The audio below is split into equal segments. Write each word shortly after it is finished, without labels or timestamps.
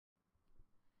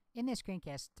In this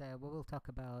screencast, we will talk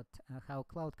about how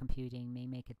cloud computing may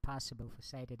make it possible for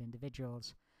sighted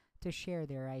individuals to share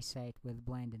their eyesight with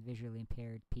blind and visually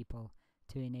impaired people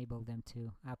to enable them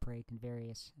to operate in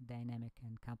various dynamic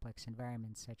and complex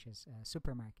environments such as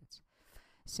supermarkets.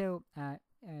 So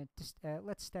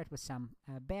let's start with some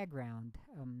background.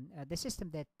 The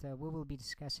system that we will be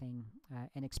discussing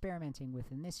and experimenting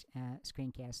with in this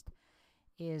screencast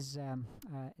is an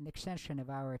extension of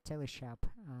our teleshop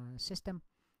system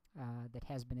that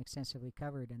has been extensively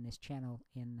covered on this channel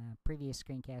in previous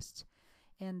screencasts.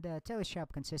 And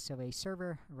teleshop consists of a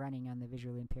server running on the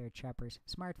visually impaired shopper's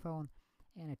smartphone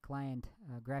and a client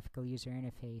graphical user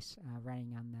interface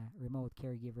running on the remote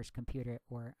caregiver's computer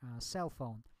or cell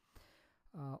phone.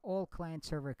 All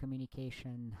client-server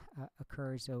communication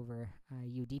occurs over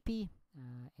UDP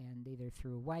and either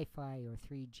through Wi-Fi or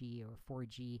 3G or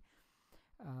 4G,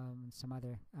 some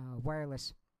other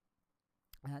wireless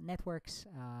networks,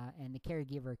 and the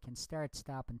caregiver can start,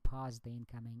 stop, and pause the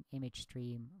incoming image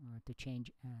stream to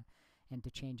change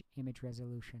image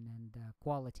resolution and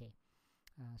quality.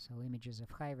 So images of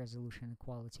high resolution and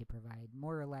quality provide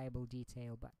more reliable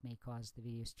detail but may cause the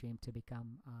video stream to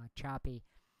become choppy,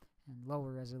 and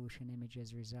lower resolution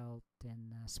images result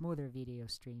in smoother video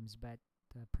streams but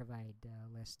provide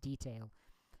less detail.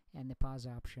 And the pause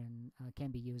option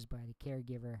can be used by the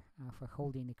caregiver for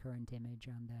holding the current image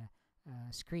on the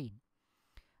screen.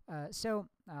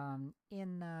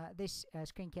 In this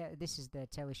screencast, this is the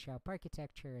teleshop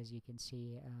architecture, as you can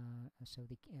see. So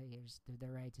here's to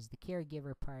the right is the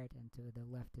caregiver part, and to the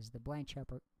left is the blind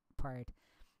shopper part.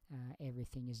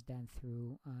 Everything is done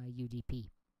through UDP.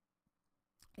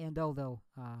 And although,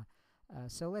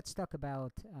 so let's talk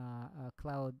about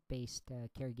cloud-based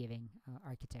caregiving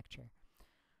architecture.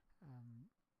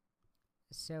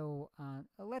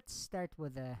 Let's start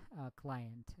with a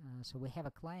client. So we have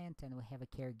a client and we have a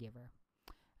caregiver.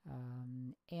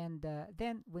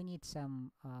 Then we need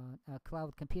some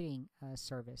cloud computing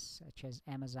service, such as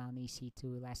Amazon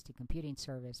EC2 Elastic Computing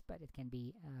Service, but it can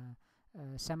be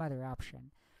some other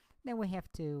option. Then we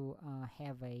have to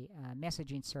have a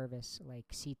messaging service like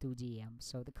C2DM.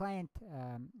 So the client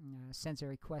sends a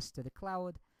request to the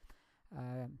cloud.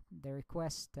 The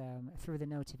request through the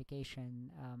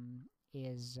notification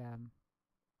is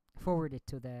forwarded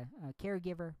to the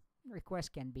caregiver.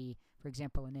 Request can be, for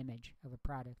example, an image of a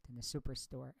product in a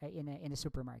superstore, in a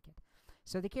supermarket.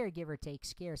 So the caregiver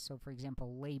takes care. So, for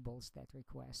example, labels that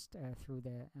request through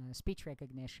the speech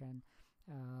recognition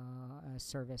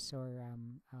service, or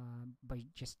by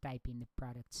just typing the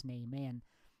product's name in,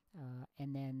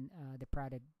 and then the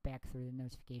product back through the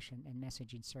notification and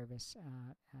messaging service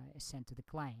is sent to the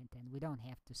client. And we don't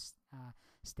have to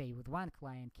stay with one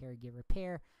client caregiver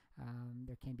pair.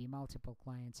 There can be multiple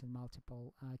clients and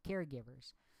multiple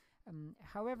caregivers.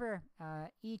 However,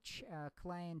 each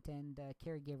client and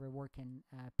caregiver work in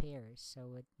pairs,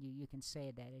 so you can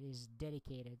say that it is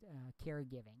dedicated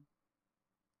caregiving.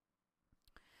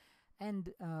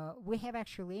 And we have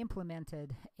actually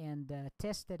implemented and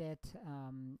tested it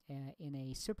in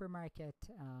a supermarket.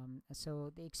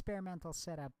 So the experimental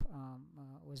setup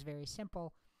was very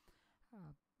simple.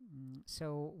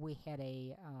 So we had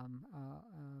a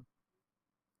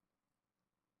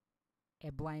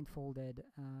blindfolded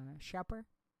shopper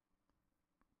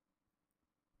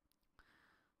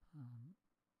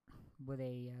with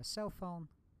a cell phone.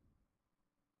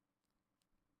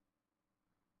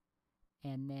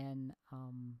 And then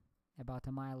about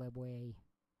a mile away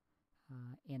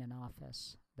in an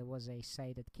office, there was a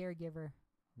sighted caregiver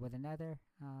with another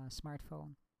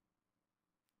smartphone.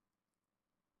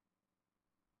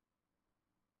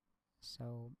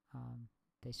 So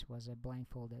this was a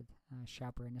blindfolded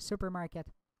shopper in a supermarket.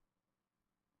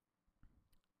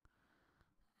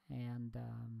 And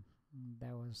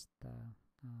that was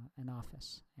an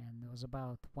office. And it was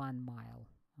about 1 mile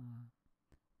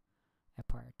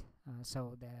apart.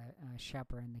 So the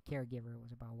shopper and the caregiver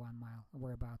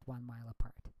were about 1 mile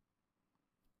apart.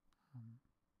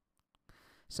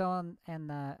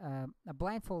 A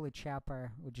blindfolded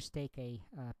shopper would just take a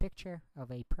picture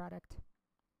of a product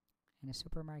in a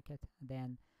supermarket.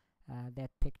 Then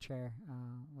that picture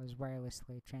was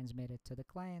wirelessly transmitted to the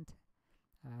client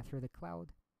through the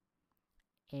cloud.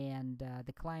 And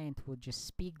the client would just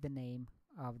speak the name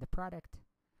of the product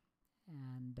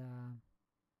and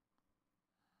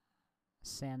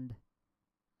send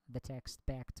the text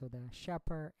back to the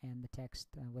shopper, and the text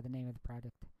with the name of the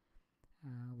product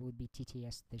would be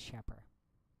TTS the shopper.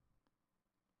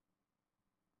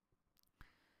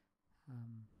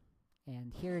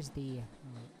 And here's the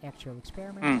actual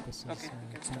experiment. This is okay,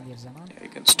 Vladimir. yeah, you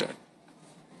can start.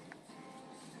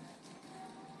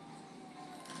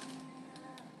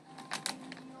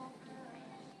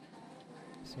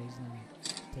 So he's going to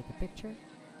take a picture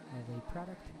of a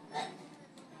product.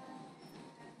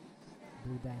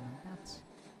 Blue diamond dots.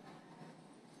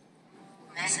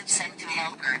 Message sent to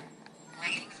helper.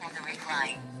 Waiting for the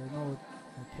reply. And the remote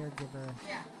caregiver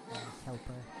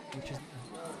helper, which is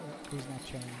who's not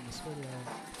showing in this video.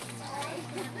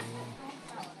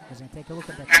 We're going to take a look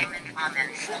at that picture. And I'll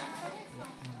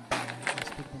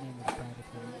speak the name of the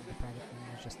product. And the product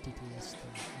name is just TTS.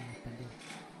 And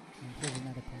here's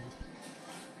another product.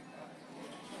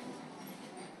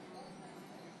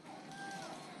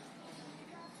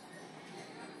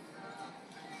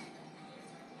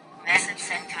 Message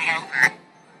sent to helper.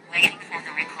 Waiting for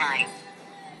the reply.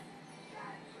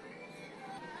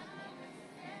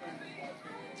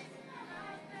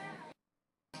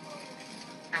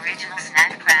 Original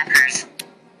snack crackers.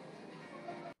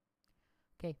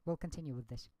 Okay, we'll continue with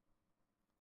this.